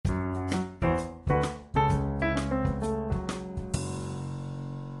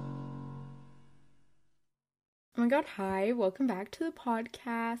god, hi, welcome back to the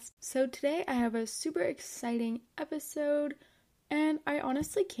podcast. So today I have a super exciting episode and I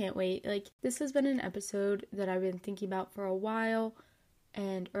honestly can't wait. This has been an episode that I've been thinking about for a while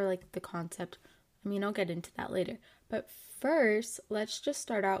or the concept. I'll get into that later. But first, let's just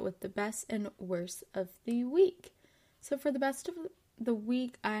start out with the best and worst of the week. So for the best of the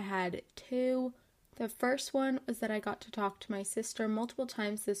week, I had two. The first one was that I got to talk to my sister multiple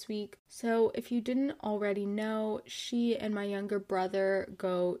times this week. So if you didn't already know, she and my younger brother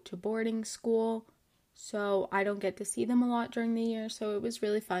go to boarding school. So I don't get to see them a lot during the year. So it was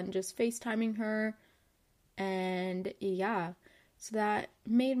really fun just FaceTiming her. And yeah, so that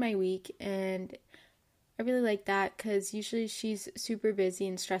made my week. And I really like that because usually she's super busy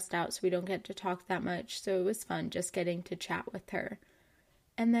and stressed out. So we don't get to talk that much. So it was fun just getting to chat with her.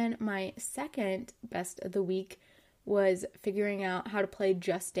 And then my second best of the week was figuring out how to play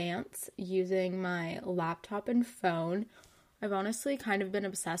Just Dance using my laptop and phone. I've honestly kind of been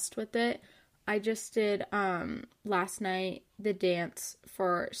obsessed with it. I just did last night the dance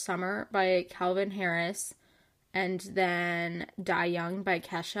for Summer by Calvin Harris and then Die Young by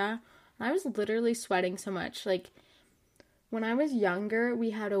Kesha. And I was literally sweating so much. When I was younger,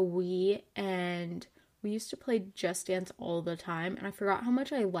 we had a Wii and we used to play Just Dance all the time, and I forgot how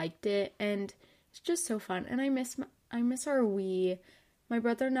much I liked it, and it's just so fun, and I miss our Wii. My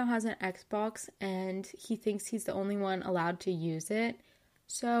brother now has an Xbox, and he thinks he's the only one allowed to use it,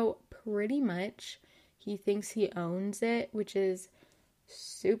 so pretty much he thinks he owns it, which is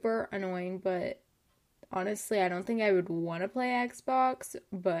super annoying, but honestly, I don't think I would want to play Xbox,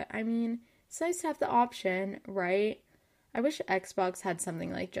 but it's nice to have the option, right? I wish Xbox had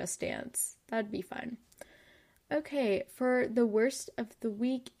something like Just Dance. That'd be fun. Okay, for the worst of the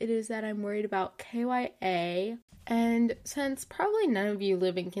week, it is that I'm worried about KYA. And since probably none of you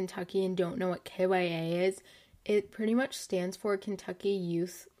live in Kentucky and don't know what KYA is, it pretty much stands for Kentucky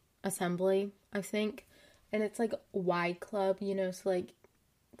Youth Assembly, I think. And it's like Y Club, so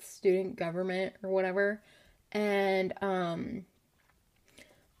student government or whatever. And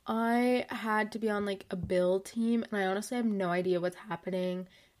I had to be on a build team, and I honestly have no idea what's happening.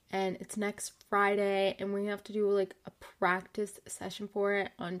 And it's next Friday, and we have to do a practice session for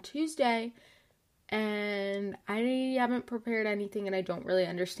it on Tuesday. And I haven't prepared anything, and I don't really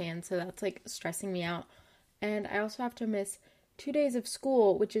understand, so that's stressing me out. And I also have to miss 2 days of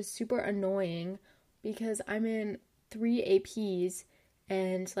school, which is super annoying because I'm in 3 APs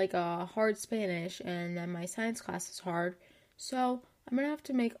and a hard Spanish, and then my science class is hard. So I'm gonna have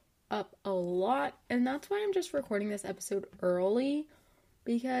to make up a lot, and that's why I'm just recording this episode early.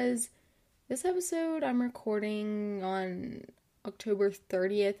 Because this episode I'm recording on October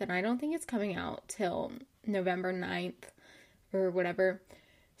 30th, and I don't think it's coming out till November 9th or whatever.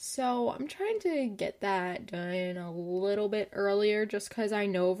 So I'm trying to get that done a little bit earlier just because I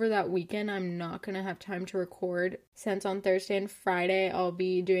know over that weekend I'm not going to have time to record. Since on Thursday and Friday I'll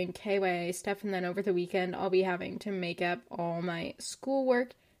be doing KYA stuff, and then over the weekend I'll be having to make up all my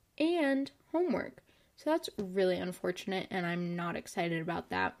schoolwork and homework. So that's really unfortunate, and I'm not excited about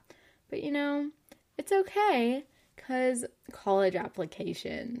that. But, it's okay, because college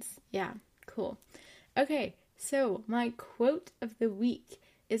applications. Yeah, cool. Okay, so my quote of the week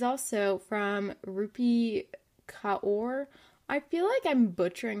is also from Rupi Kaur. I feel like I'm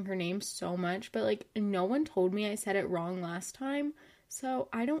butchering her name so much, but, no one told me I said it wrong last time, so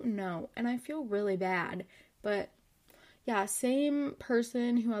I don't know, and I feel really bad, but yeah, same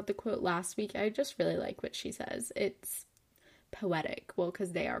person who had the quote last week. I just really like what she says. It's poetic. Well,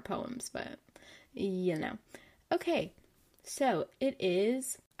 because they are poems, but Okay, so it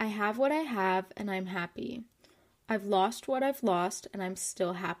is, I have what I have and I'm happy. I've lost what I've lost and I'm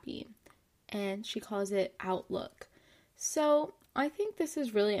still happy. And she calls it outlook. So I think this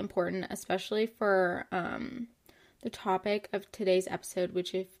is really important, especially for the topic of today's episode,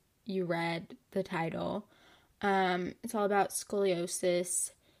 which if you read the title, it's all about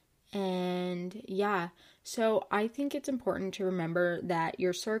scoliosis, and yeah, so I think it's important to remember that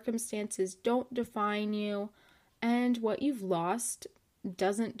your circumstances don't define you, and what you've lost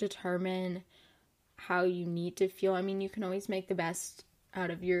doesn't determine how you need to feel. You can always make the best out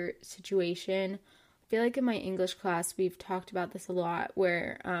of your situation. I feel like in my English class, we've talked about this a lot,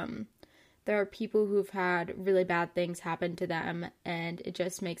 where, there are people who've had really bad things happen to them, and it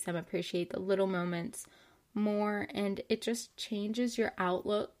just makes them appreciate the little moments more, and it just changes your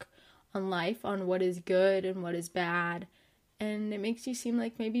outlook on life, on what is good and what is bad, and it makes you seem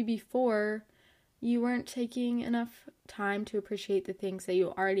like maybe before you weren't taking enough time to appreciate the things that you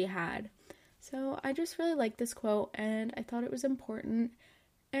already had. So I just really like this quote, and I thought it was important,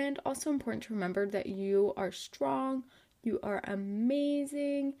 And also important to remember that you are strong, you are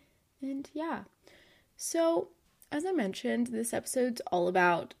amazing, and yeah. So, as I mentioned, this episode's all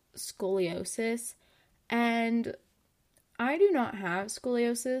about scoliosis, and I do not have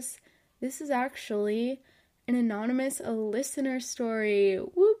scoliosis. This is actually an anonymous listener story.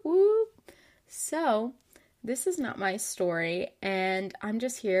 Whoop whoop. So, this is not my story, and I'm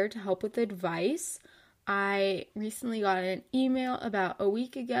just here to help with advice. I recently got an email about a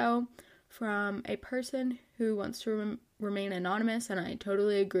week ago from a person who wants to remain anonymous, and I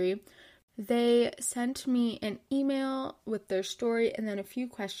totally agree. They sent me an email with their story and then a few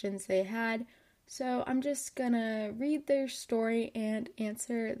questions they had. So I'm just gonna read their story and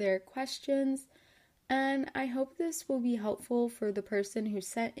answer their questions. And I hope this will be helpful for the person who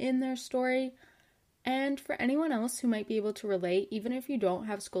sent in their story and for anyone else who might be able to relate, even if you don't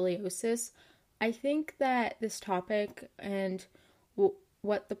have scoliosis. I think that this topic and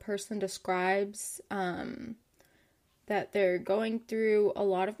what the person describes that they're going through, a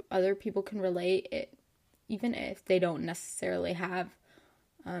lot of other people can relate, even if they don't necessarily have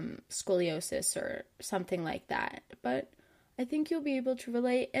scoliosis or something like that. But I think you'll be able to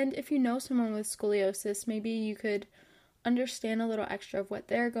relate, and if you know someone with scoliosis, maybe you could understand a little extra of what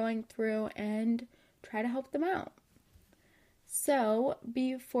they're going through and try to help them out. So,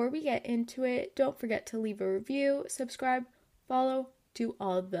 before we get into it, don't forget to leave a review, subscribe, follow, do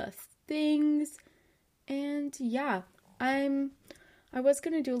all the things. And yeah, I was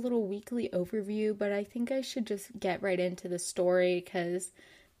going to do a little weekly overview, but I think I should just get right into the story because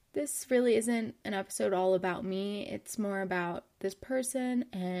this really isn't an episode all about me. It's more about this person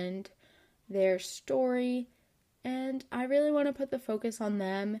and their story, and I really want to put the focus on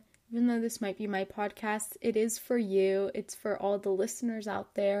them. Even though this might be my podcast, it is for you. It's for all the listeners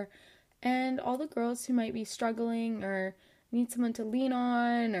out there and all the girls who might be struggling or need someone to lean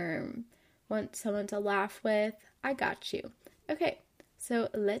on or want someone to laugh with. I got you. Okay, so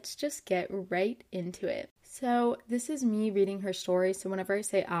let's just get right into it. So this is me reading her story. So whenever I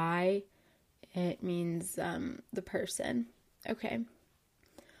say I, it means the person. Okay.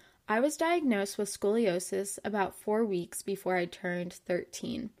 I was diagnosed with scoliosis about 4 weeks before I turned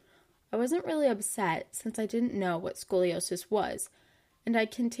 13. I wasn't really upset since I didn't know what scoliosis was, and I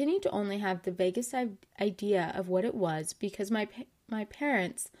continued to only have the vaguest idea of what it was because my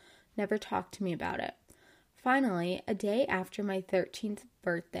parents never talked to me about it. Finally, a day after my 13th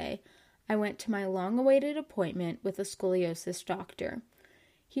birthday, I went to my long-awaited appointment with a scoliosis doctor.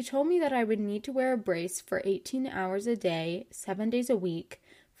 He told me that I would need to wear a brace for 18 hours a day, 7 days a week,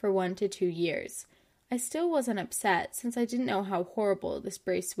 for 1 to 2 years. I still wasn't upset since I didn't know how horrible this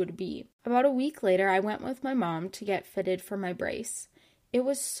brace would be. About a week later, I went with my mom to get fitted for my brace. It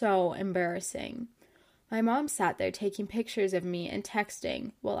was so embarrassing. My mom sat there taking pictures of me and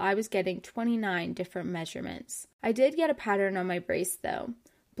texting while I was getting 29 different measurements. I did get a pattern on my brace though,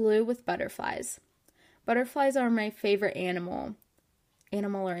 blue with butterflies. Butterflies are my favorite animal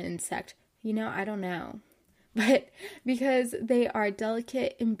or insect. I don't know. But because they are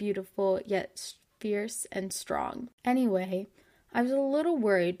delicate and beautiful, yet fierce and strong. Anyway, I was a little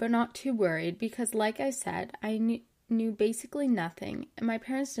worried, but not too worried, because like I said, I knew basically nothing, and my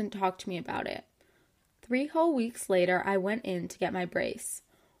parents didn't talk to me about it. 3 whole weeks later, I went in to get my brace.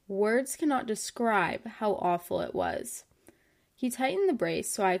 Words cannot describe how awful it was. He tightened the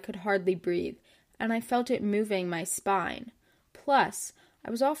brace so I could hardly breathe, and I felt it moving my spine. Plus, I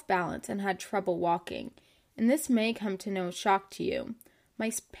was off balance and had trouble walking, and this may come to no shock to you.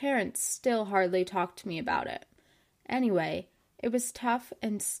 My parents still hardly talk to me about it. Anyway, it was tough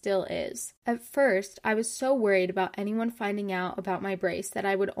and still is. At first, I was so worried about anyone finding out about my brace that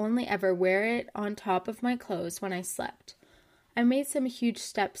I would only ever wear it on top of my clothes when I slept. I made some huge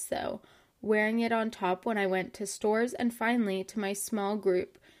steps though, wearing it on top when I went to stores and finally to my small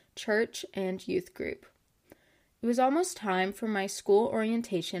group, church and youth group. It was almost time for my school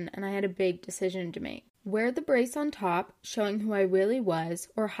orientation and I had a big decision to make. Wear the brace on top, showing who I really was,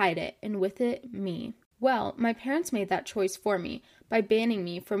 or hide it, and with it, me. Well, my parents made that choice for me by banning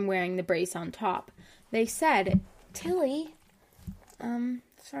me from wearing the brace on top. They said, Tilly,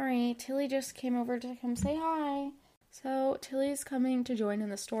 Tilly just came over to come say hi. So, Tilly's coming to join in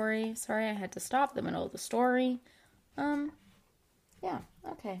the story. Sorry, I had to stop the middle of the story. Yeah,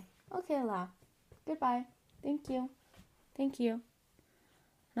 okay. Okay, La. Goodbye. Thank you.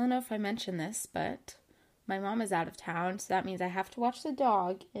 I don't know if I mentioned this, but my mom is out of town, so that means I have to watch the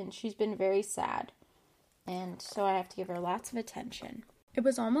dog, and she's been very sad. And so I have to give her lots of attention. It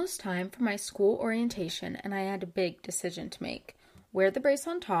was almost time for my school orientation, and I had a big decision to make. Wear the brace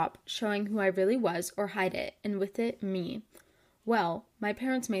on top, showing who I really was, or hide it, and with it, me. Well, my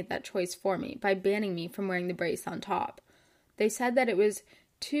parents made that choice for me by banning me from wearing the brace on top. They said that it was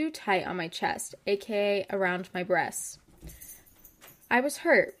too tight on my chest, aka around my breasts. I was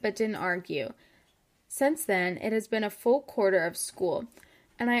hurt, but didn't argue. Since then, it has been a full quarter of school,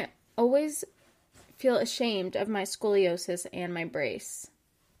 and I always feel ashamed of my scoliosis and my brace.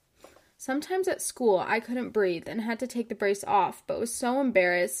 Sometimes at school, I couldn't breathe and had to take the brace off, but was so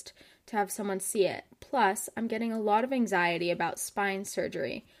embarrassed to have someone see it. Plus, I'm getting a lot of anxiety about spine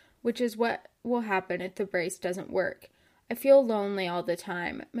surgery, which is what will happen if the brace doesn't work. I feel lonely all the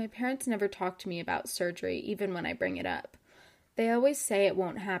time. My parents never talk to me about surgery, even when I bring it up. They always say it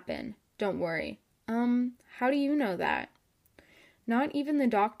won't happen. Don't worry. How do you know that? Not even the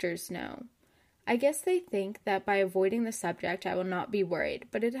doctors know. I guess they think that by avoiding the subject I will not be worried,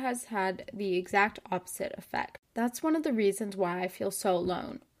 but it has had the exact opposite effect. That's one of the reasons why I feel so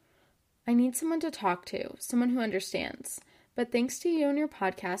alone. I need someone to talk to, someone who understands. But thanks to you and your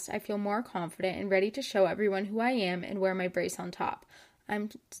podcast, I feel more confident and ready to show everyone who I am and wear my brace on top. I'm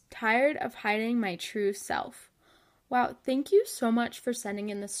tired of hiding my true self. Wow, thank you so much for sending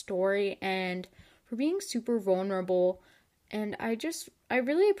in the story and for being super vulnerable. And I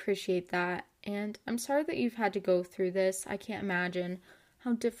really appreciate that. And I'm sorry that you've had to go through this. I can't imagine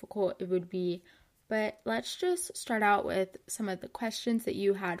how difficult it would be. But let's just start out with some of the questions that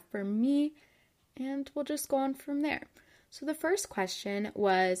you had for me, and we'll just go on from there. So the first question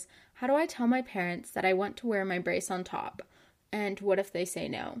was, how do I tell my parents that I want to wear my brace on top? And what if they say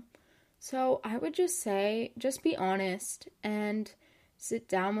no? So I would just say, just be honest and sit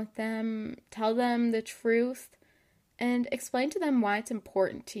down with them, tell them the truth, and explain to them why it's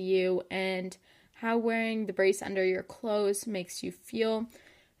important to you and how wearing the brace under your clothes makes you feel.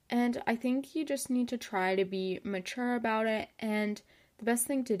 And I think you just need to try to be mature about it, and the best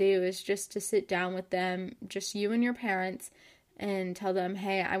thing to do is just to sit down with them, just you and your parents, and tell them,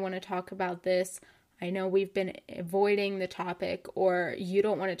 hey, I want to talk about this. I know we've been avoiding the topic, or you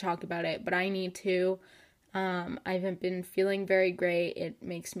don't want to talk about it, but I need to. I haven't been feeling very great. It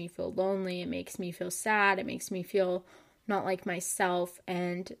makes me feel lonely. It makes me feel sad. It makes me feel not like myself,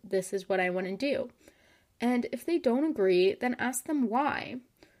 and this is what I want to do. And if they don't agree, then ask them why.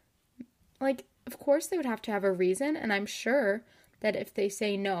 Of course they would have to have a reason, and I'm sure that if they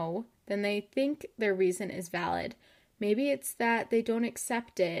say no, then they think their reason is valid. Maybe it's that they don't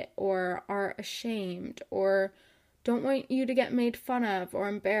accept it, or are ashamed, or don't want you to get made fun of or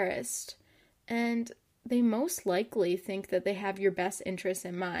embarrassed. And they most likely think that they have your best interests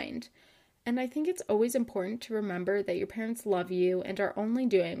in mind. And I think it's always important to remember that your parents love you and are only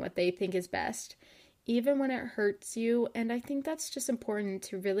doing what they think is best, even when it hurts you. And I think that's just important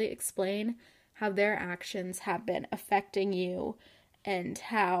to really explain how their actions have been affecting you and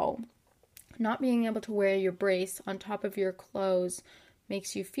how not being able to wear your brace on top of your clothes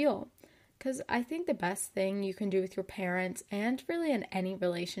makes you feel. Because I think the best thing you can do with your parents, and really in any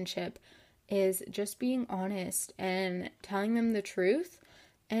relationship, is just being honest and telling them the truth.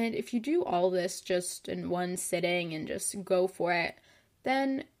 And if you do all this just in one sitting and just go for it,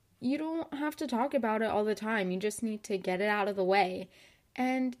 then you don't have to talk about it all the time. You just need to get it out of the way.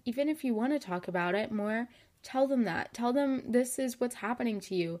 And even if you want to talk about it more, tell them that. Tell them this is what's happening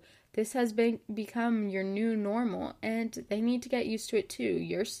to you. This has become your new normal, and they need to get used to it too.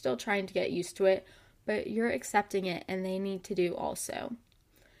 You're still trying to get used to it, but you're accepting it, and they need to do also.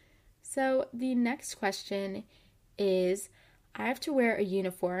 So the next question is, I have to wear a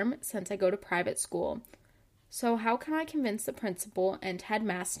uniform since I go to private school. So how can I convince the principal and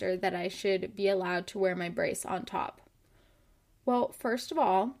headmaster that I should be allowed to wear my brace on top? Well, first of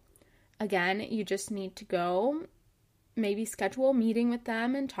all, again, you just need to go, maybe schedule a meeting with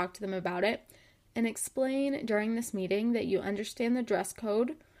them and talk to them about it, and explain during this meeting that you understand the dress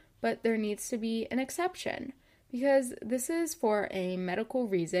code, but there needs to be an exception, because this is for a medical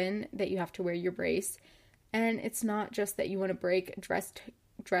reason that you have to wear your brace, and it's not just that you want to break dress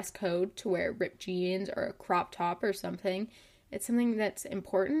code to wear ripped jeans or a crop top or something. It's something that's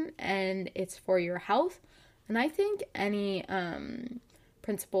important, and it's for your health. And I think any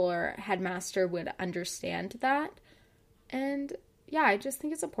principal or headmaster would understand that. And yeah, I just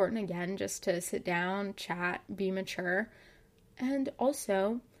think it's important, again, just to sit down, chat, be mature. And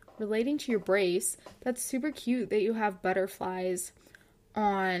also, relating to your brace, that's super cute that you have butterflies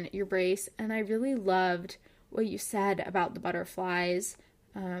on your brace. And I really loved what you said about the butterflies.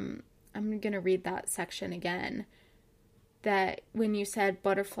 I'm going to read that section again. That when you said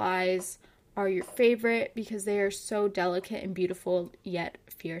butterflies are your favorite because they are so delicate and beautiful, yet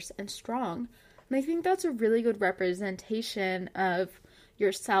fierce and strong. And I think that's a really good representation of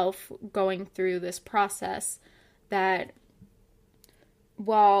yourself going through this process, that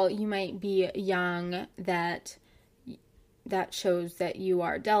while you might be young, that shows that you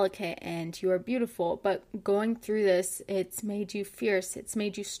are delicate and you are beautiful. But going through this, it's made you fierce, it's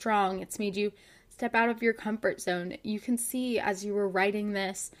made you strong, it's made you step out of your comfort zone. You can see as you were writing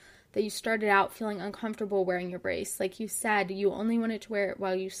this that you started out feeling uncomfortable wearing your brace. Like you said, you only wanted to wear it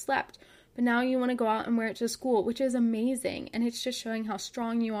while you slept, but now you want to go out and wear it to school, which is amazing. And it's just showing how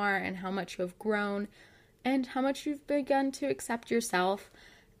strong you are and how much you have grown and how much you've begun to accept yourself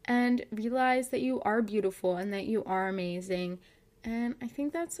and realize that you are beautiful and that you are amazing. And I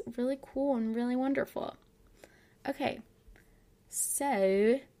think that's really cool and really wonderful. Okay,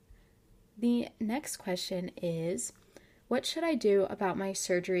 so the next question is, what should I do about my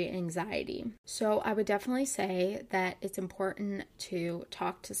surgery anxiety? So I would definitely say that it's important to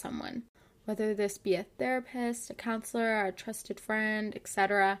talk to someone, whether this be a therapist, a counselor, a trusted friend,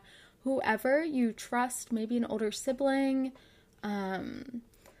 etc. Whoever you trust, maybe an older sibling.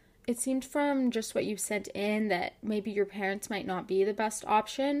 It seemed from just what you sent in that maybe your parents might not be the best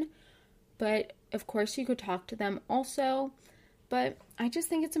option, but of course you could talk to them also. But I just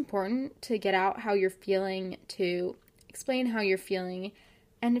think it's important to get out how you're feeling, to explain how you're feeling.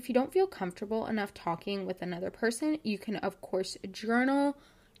 And if you don't feel comfortable enough talking with another person, you can of course journal.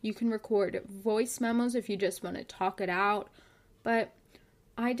 You can record voice memos if you just want to talk it out. But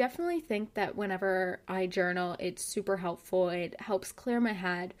I definitely think that whenever I journal, it's super helpful. It helps clear my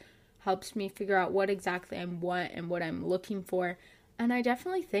head, helps me figure out what exactly I want and what I'm looking for. And I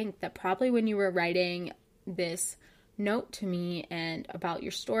definitely think that probably when you were writing this note to me and about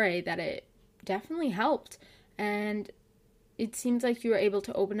your story, that it definitely helped. And it seems like you were able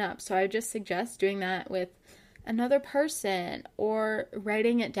to open up. So I just suggest doing that with another person or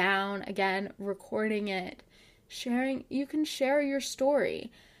writing it down, again, recording it, sharing. You can share your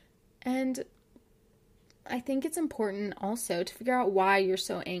story. And I think it's important also to figure out why you're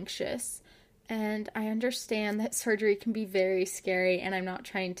so anxious. And I understand that surgery can be very scary, and I'm not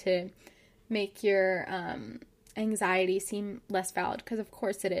trying to make your anxiety seem less valid, because of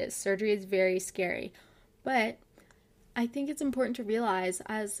course it is. Surgery is very scary. But I think it's important to realize,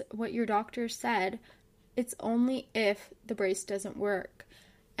 as what your doctor said, it's only if the brace doesn't work.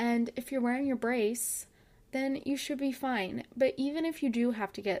 And if you're wearing your brace, then you should be fine. But even if you do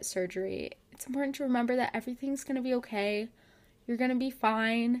have to get surgery, it's important to remember that everything's going to be okay. You're going to be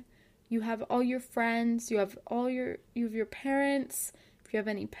fine. You have all your friends, you have your parents, if you have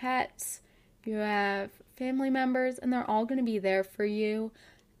any pets, you have family members, and they're all going to be there for you,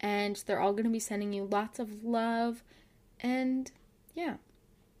 and they're all going to be sending you lots of love. And yeah.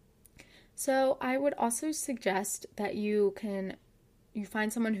 So I would also suggest that you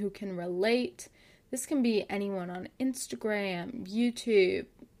find someone who can relate. This can be anyone on Instagram, YouTube,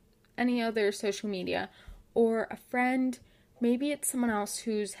 any other social media, or a friend. Maybe it's someone else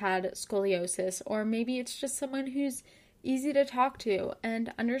who's had scoliosis, or maybe it's just someone who's easy to talk to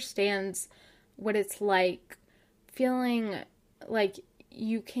and understands what it's like feeling like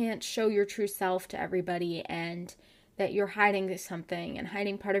you can't show your true self to everybody and that you're hiding something and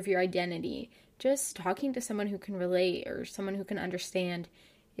hiding part of your identity. Just talking to someone who can relate or someone who can understand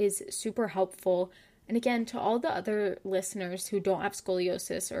is super helpful. And again, to all the other listeners who don't have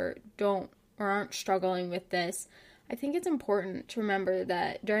scoliosis or aren't struggling with this, I think it's important to remember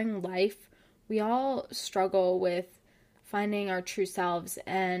that during life, we all struggle with finding our true selves,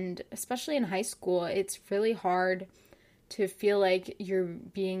 and especially in high school, it's really hard to feel like you're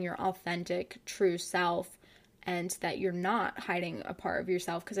being your authentic, true self, and that you're not hiding a part of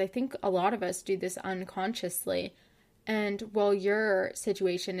yourself, because I think a lot of us do this unconsciously. And while your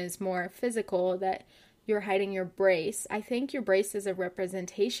situation is more physical, that you're hiding your brace, I think your brace is a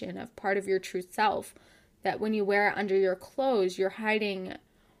representation of part of your true self, that when you wear it under your clothes, you're hiding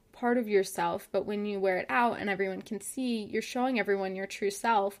part of yourself, but when you wear it out and everyone can see, you're showing everyone your true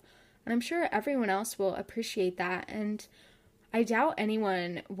self. And I'm sure everyone else will appreciate that. And I doubt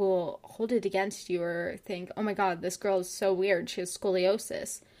anyone will hold it against you or think, oh my God, this girl is so weird, she has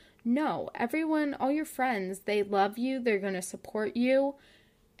scoliosis. No, everyone, all your friends, they love you, they're going to support you.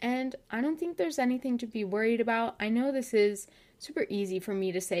 And I don't think there's anything to be worried about. I know this is super easy for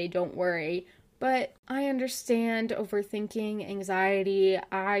me to say, don't worry, but I understand overthinking, anxiety.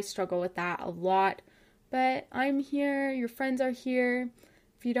 I struggle with that a lot, but I'm here. Your friends are here.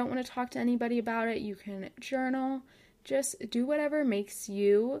 If you don't want to talk to anybody about it, you can journal. Just do whatever makes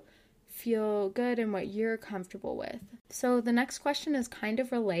you feel good and what you're comfortable with. So the next question is kind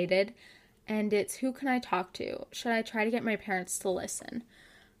of related, and it's, who can I talk to? Should I try to get my parents to listen?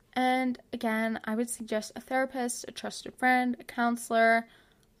 And again, I would suggest a therapist, a trusted friend, a counselor,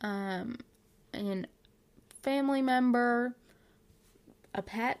 a family member, a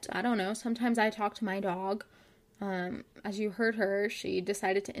pet. I don't know. Sometimes I talk to my dog. As you heard her, she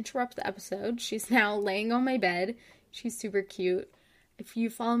decided to interrupt the episode. She's now laying on my bed. She's super cute. If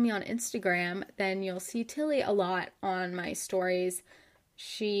you follow me on Instagram, then you'll see Tilly a lot on my stories.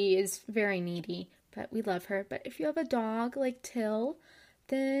 She is very needy, but we love her. But if you have a dog like Till,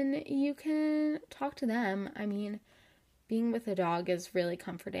 then you can talk to them. I mean, being with a dog is really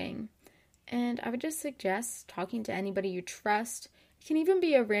comforting. And I would just suggest talking to anybody you trust. It can even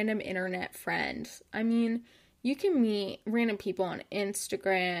be a random internet friend. I mean, you can meet random people on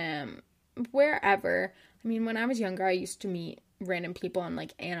Instagram, wherever. I mean, when I was younger, I used to meet random people on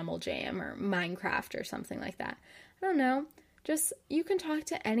like Animal Jam or Minecraft or something like that. I don't know. Just, you can talk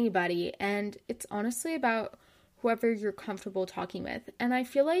to anybody, and it's honestly about whoever you're comfortable talking with. And I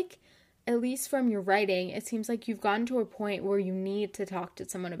feel like, at least from your writing, it seems like you've gotten to a point where you need to talk to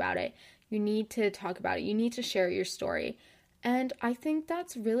someone about it. You need to talk about it. You need to share your story. And I think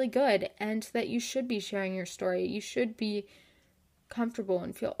that's really good, and that you should be sharing your story. You should be comfortable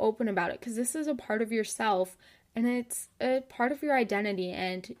and feel open about it, because this is a part of yourself, and it's a part of your identity,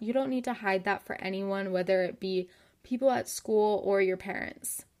 and you don't need to hide that for anyone, whether it be people at school or your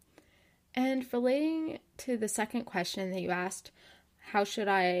parents. And relating to the second question that you asked, how should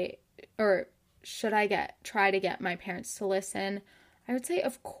I try to get my parents to listen? I would say,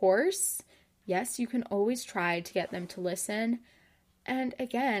 of course, yes, you can always try to get them to listen. And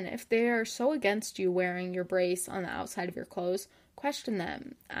again, if they are so against you wearing your brace on the outside of your clothes, question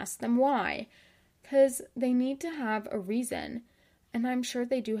them. Ask them why. Because they need to have a reason. And I'm sure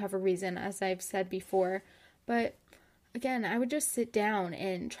they do have a reason, as I've said before. But again, I would just sit down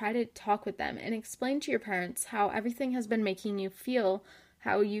and try to talk with them and explain to your parents how everything has been making you feel,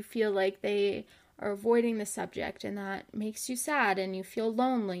 how you feel like they are avoiding the subject, and that makes you sad and you feel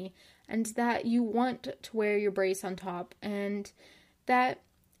lonely, and that you want to wear your brace on top, and that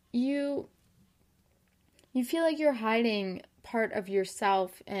you feel like you're hiding part of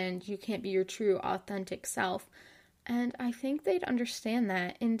yourself and you can't be your true authentic self. And I think they'd understand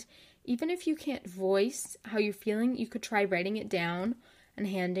that. And even if you can't voice how you're feeling, you could try writing it down and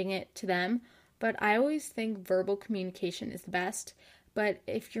handing it to them. But I always think verbal communication is the best. But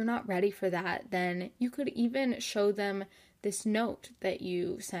if you're not ready for that, then you could even show them this note that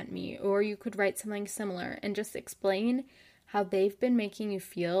you sent me, or you could write something similar and just explain how they've been making you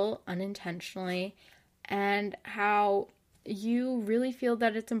feel unintentionally, and how you really feel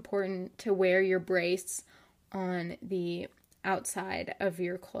that it's important to wear your brace on the outside of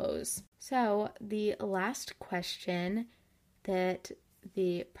your clothes. So the last question that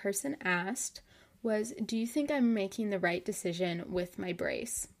the person asked was, do you think I'm making the right decision with my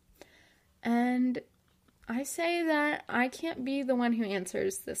brace? And I say that I can't be the one who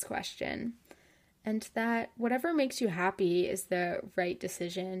answers this question, and that whatever makes you happy is the right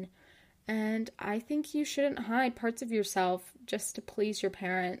decision. And I think you shouldn't hide parts of yourself just to please your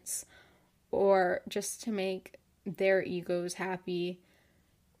parents or just to make their egos happy.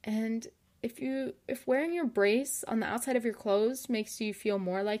 And if wearing your brace on the outside of your clothes makes you feel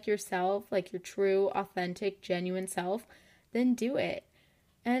more like yourself, like your true, authentic, genuine self, then do it.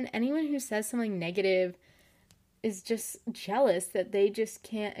 And anyone who says something negative is just jealous that they just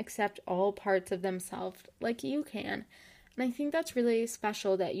can't accept all parts of themselves like you can. And I think that's really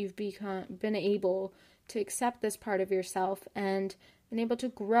special that you've been able to accept this part of yourself and been able to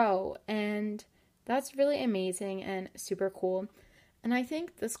grow. And that's really amazing and super cool. And I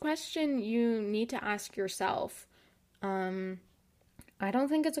think this question you need to ask yourself. I don't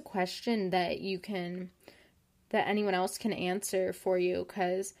think it's a question that anyone else can answer for you,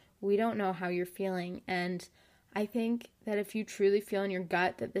 because we don't know how you're feeling. And I think that if you truly feel in your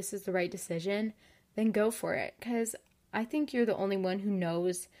gut that this is the right decision, then go for it. Because I think you're the only one who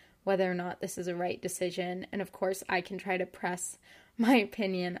knows whether or not this is a right decision. And of course, I can try to press my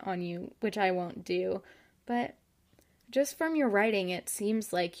opinion on you, which I won't do. But just from your writing, it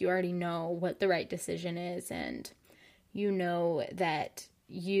seems like you already know what the right decision is, and you know that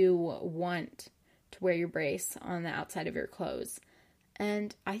you want to wear your brace on the outside of your clothes.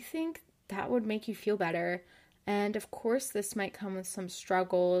 And I think that would make you feel better. And of course, this might come with some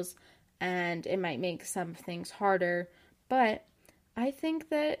struggles, and it might make some things harder, but I think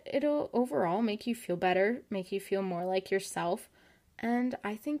that it'll overall make you feel better, make you feel more like yourself, and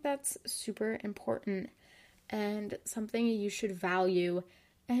I think that's super important and something you should value.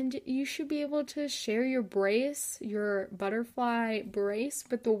 And you should be able to share your brace, your butterfly brace,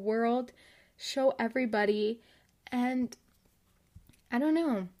 with the world, show everybody. And I don't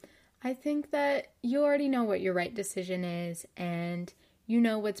know, I think that you already know what your right decision is, and you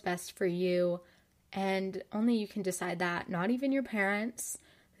know what's best for you. And only you can decide that, not even your parents.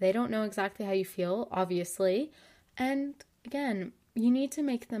 They don't know exactly how you feel, obviously. And again, you need to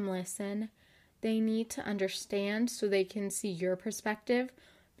make them listen. They need to understand so they can see your perspective,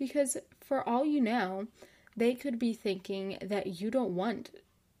 because for all you know, they could be thinking that you don't want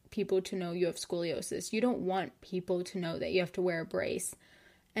people to know you have scoliosis. You don't want people to know that you have to wear a brace.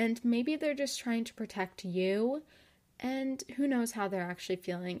 And maybe they're just trying to protect you, and who knows how they're actually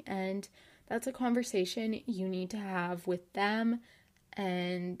feeling. And that's a conversation you need to have with them,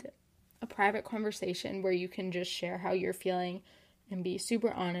 and a private conversation where you can just share how you're feeling and be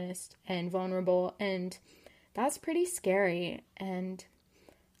super honest and vulnerable. And that's pretty scary. And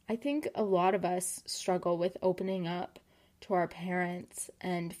I think a lot of us struggle with opening up to our parents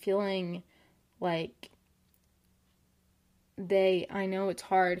and feeling like I know it's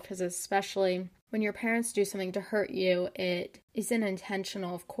hard, because especially when your parents do something to hurt you, it isn't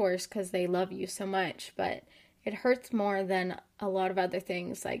intentional, of course, because they love you so much, but it hurts more than a lot of other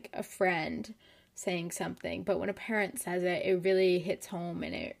things, like a friend saying something. But when a parent says it, it really hits home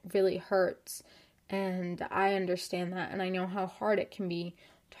and it really hurts. And I understand that, and I know how hard it can be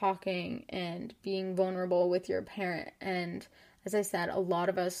talking and being vulnerable with your parent. And as I said, a lot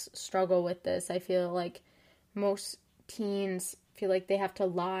of us struggle with this. I feel like most teens feel like they have to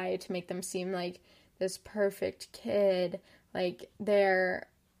lie to make them seem like this perfect kid, like they're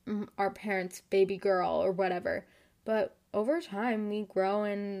our parents' baby girl or whatever. But over time, we grow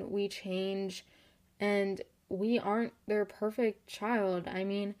and we change, and we aren't their perfect child. I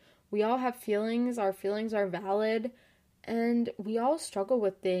mean, we all have feelings. Our feelings are valid, and we all struggle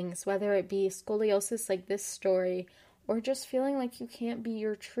with things, whether it be scoliosis like this story, or just feeling like you can't be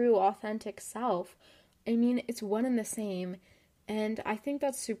your true, authentic self. I mean, it's one and the same. And I think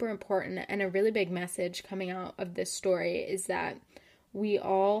that's super important, and a really big message coming out of this story is that we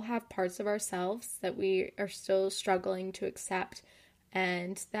all have parts of ourselves that we are still struggling to accept,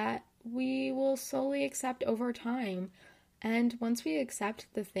 and that we will slowly accept over time. And once we accept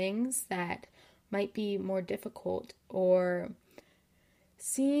the things that might be more difficult or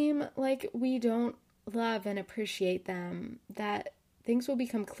seem like we don't love and appreciate them, that things will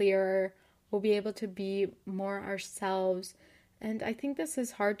become clearer. We'll be able to be more ourselves. And I think this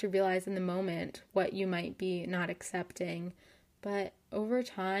is hard to realize in the moment, what you might be not accepting. But over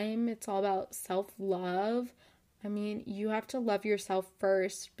time, it's all about self-love. I mean, you have to love yourself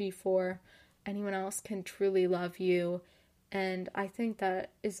first before anyone else can truly love you. And I think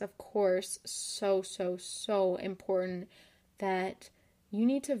that is, of course, so, so, so important, that you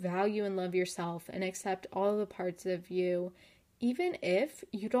need to value and love yourself and accept all the parts of you, even if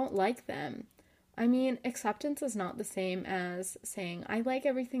you don't like them. I mean, acceptance is not the same as saying, I like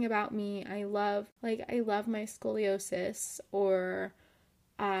everything about me. I love my scoliosis, or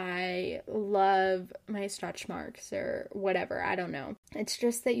I love my stretch marks, or whatever. I don't know. It's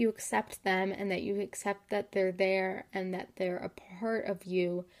just that you accept them, and that you accept that they're there and that they're a part of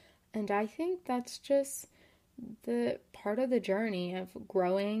you. And I think that's just the part of the journey of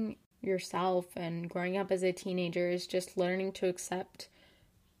growing yourself and growing up as a teenager, is just learning to accept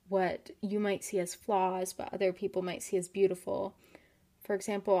what you might see as flaws, but other people might see as beautiful. For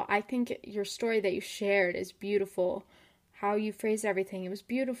example, I think your story that you shared is beautiful. How you phrased everything, it was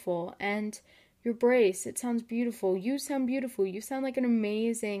beautiful. And your brace, it sounds beautiful. You sound beautiful. You sound like an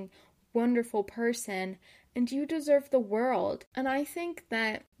amazing, wonderful person, and you deserve the world. And I think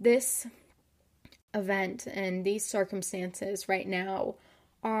that this event and these circumstances right now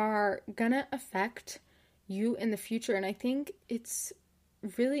are gonna affect you in the future. And I think it's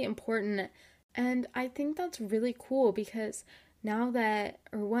really important, and I think that's really cool, because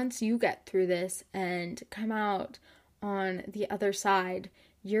once you get through this and come out on the other side,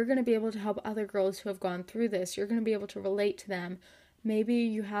 you're going to be able to help other girls who have gone through this. You're going to be able to relate to them. Maybe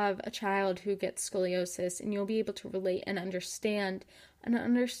you have a child who gets scoliosis, and you'll be able to relate and understand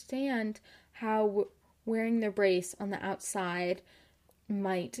how wearing their brace on the outside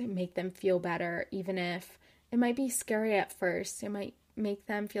might make them feel better, even if it might be scary at first. It might make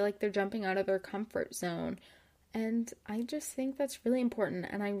them feel like they're jumping out of their comfort zone. And I just think that's really important.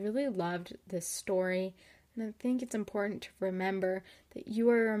 And I really loved this story. And I think it's important to remember that you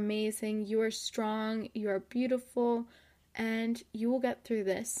are amazing, you are strong, you are beautiful, and you will get through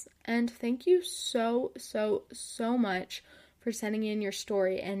this. And thank you so, so, so much for sending in your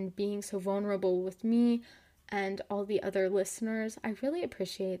story and being so vulnerable with me and all the other listeners. I really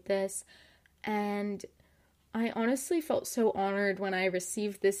appreciate this. And I honestly felt so honored when I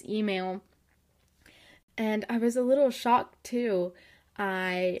received this email, and I was a little shocked too.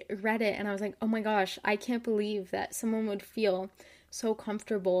 I read it and I was like, oh my gosh, I can't believe that someone would feel so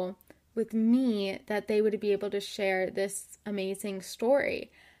comfortable with me that they would be able to share this amazing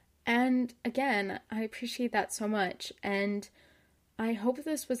story. And again, I appreciate that so much. And I hope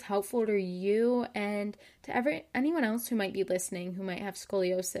this was helpful to you and to anyone else who might be listening, who might have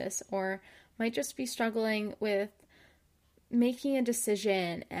scoliosis or might just be struggling with making a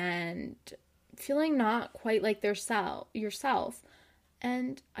decision and feeling not quite like yourself.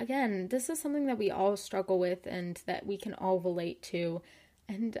 And again, this is something that we all struggle with and that we can all relate to.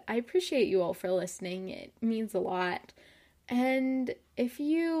 And I appreciate you all for listening. It means a lot. And if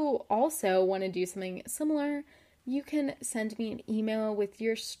you also want to do something similar, you can send me an email with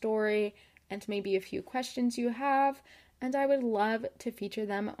your story and maybe a few questions you have, and I would love to feature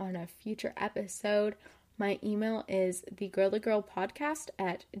them on a future episode. My email is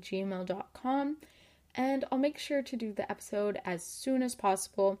thegirlygirlpodcast@gmail.com, and I'll make sure to do the episode as soon as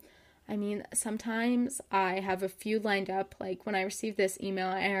possible. I mean, sometimes I have a few lined up. Like when I received this email,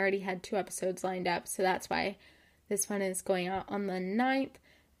 I already had 2 episodes lined up, so that's why this one is going out on the 9th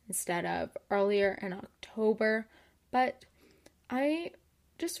instead of earlier in October. But I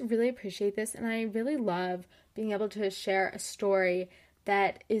just really appreciate this, and I really love being able to share a story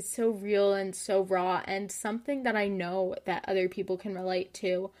that is so real and so raw and something that I know that other people can relate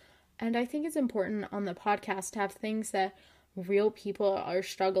to. And I think it's important on the podcast to have things that real people are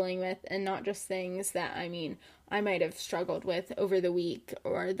struggling with and not just things that, I might have struggled with over the week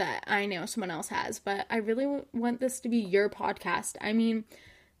or that I know someone else has. But I really want this to be your podcast.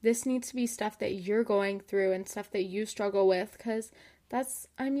 This needs to be stuff that you're going through and stuff that you struggle with, because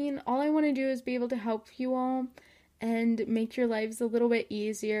all I want to do is be able to help you all and make your lives a little bit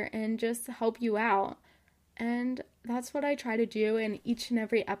easier and just help you out. And that's what I try to do in each and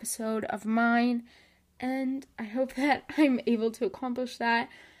every episode of mine. And I hope that I'm able to accomplish that.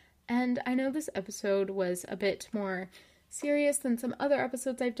 And I know this episode was a bit more serious than some other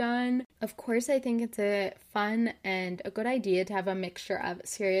episodes I've done. Of course, I think it's a fun and a good idea to have a mixture of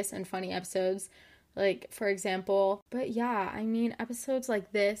serious and funny episodes, like for example. But yeah, episodes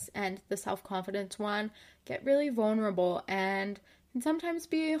like this and the self-confidence one get really vulnerable and can sometimes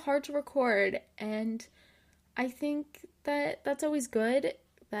be hard to record. And I think that that's always good,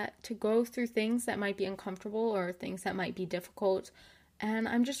 that to go through things that might be uncomfortable or things that might be difficult. And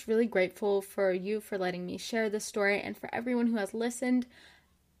I'm just really grateful for you for letting me share this story, and for everyone who has listened,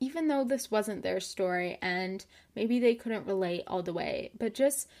 even though this wasn't their story and maybe they couldn't relate all the way, but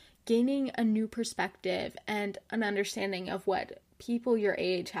just gaining a new perspective and an understanding of what people your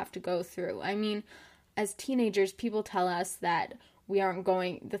age have to go through. As teenagers, people tell us that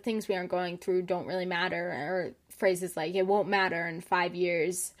the things we aren't going through don't really matter, or phrases like, it won't matter in 5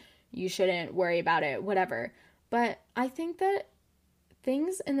 years, you shouldn't worry about it, whatever. But I think that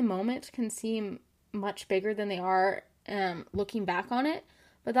things in the moment can seem much bigger than they are looking back on it,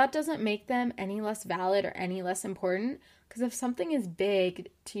 but that doesn't make them any less valid or any less important, because if something is big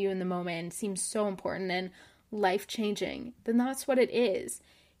to you in the moment and seems so important and life-changing, then that's what it is.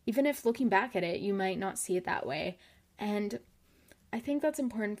 Even if looking back at it, you might not see it that way. And I think that's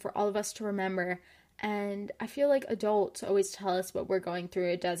important for all of us to remember. And I feel like adults always tell us what we're going through.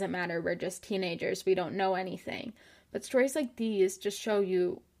 It doesn't matter. We're just teenagers. We don't know anything. But stories like these just show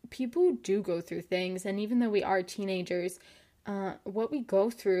you people do go through things. And even though we are teenagers, what we go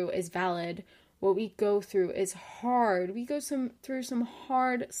through is valid. What we go through is hard. We go through some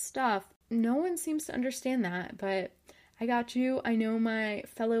hard stuff. No one seems to understand that, but I got you. I know my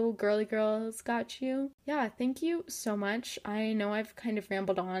fellow girly girls got you. Yeah, thank you so much. I know I've kind of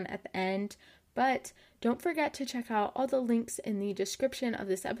rambled on at the end, but don't forget to check out all the links in the description of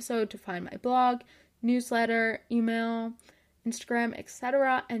this episode to find my blog, newsletter, email, Instagram,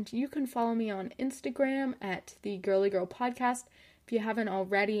 etc. And you can follow me on Instagram at the Girly Girl Podcast if you haven't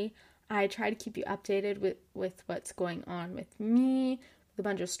already. I try to keep you updated with what's going on with me, with a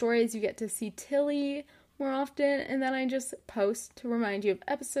bunch of stories. You get to see Tilly more often, and then I just post to remind you of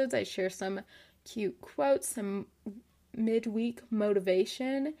episodes. I share some cute quotes, some midweek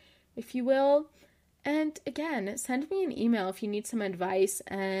motivation, if you will. And again, send me an email if you need some advice,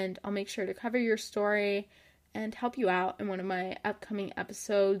 and I'll make sure to cover your story and help you out in one of my upcoming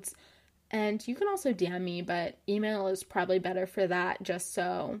episodes. And you can also DM me, but email is probably better for that, just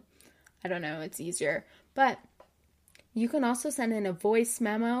so, I don't know, it's easier. But you can also send in a voice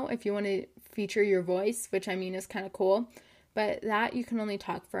memo if you want to feature your voice, which is kind of cool. But that you can only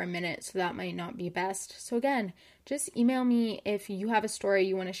talk for a minute, so that might not be best. So again, just email me if you have a story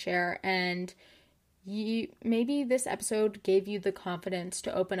you want to share, and maybe this episode gave you the confidence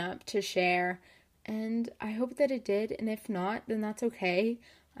to open up, to share, and I hope that it did. And if not, then that's okay.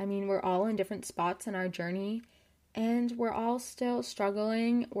 We're all in different spots in our journey, and we're all still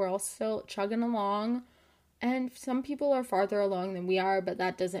struggling. We're all still chugging along. And some people are farther along than we are, but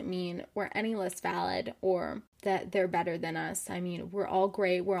that doesn't mean we're any less valid or that they're better than us. I mean, we're all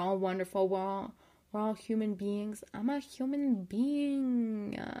great. We're all wonderful. We're all human beings. I'm a human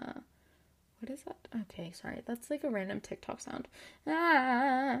being. What is that? Okay, sorry. That's like a random TikTok sound.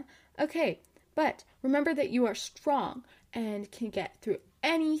 Okay, but remember that you are strong and can get through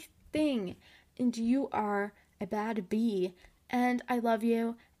anything. And you are a bad bee. And I love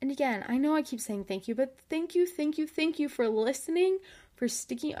you. And again, I know I keep saying thank you, but thank you for listening, for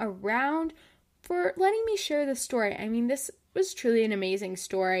sticking around, for letting me share this story. I mean, this was truly an amazing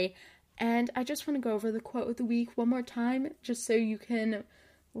story. And I just want to go over the quote of the week one more time, just so you can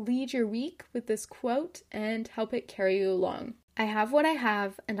lead your week with this quote and help it carry you along. I have what I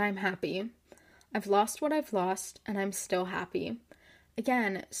have, and I'm happy. I've lost what I've lost, and I'm still happy.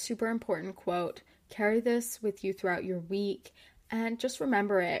 Again, super important quote. Carry this with you throughout your week, and just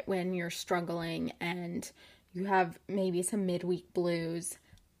remember it when you're struggling and you have maybe some midweek blues.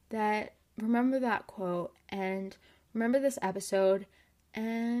 Remember that quote and remember this episode.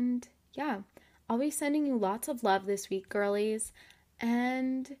 And yeah, I'll be sending you lots of love this week, girlies,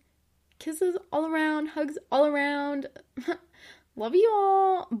 and kisses all around, hugs all around. Love you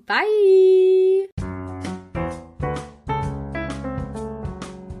all. Bye.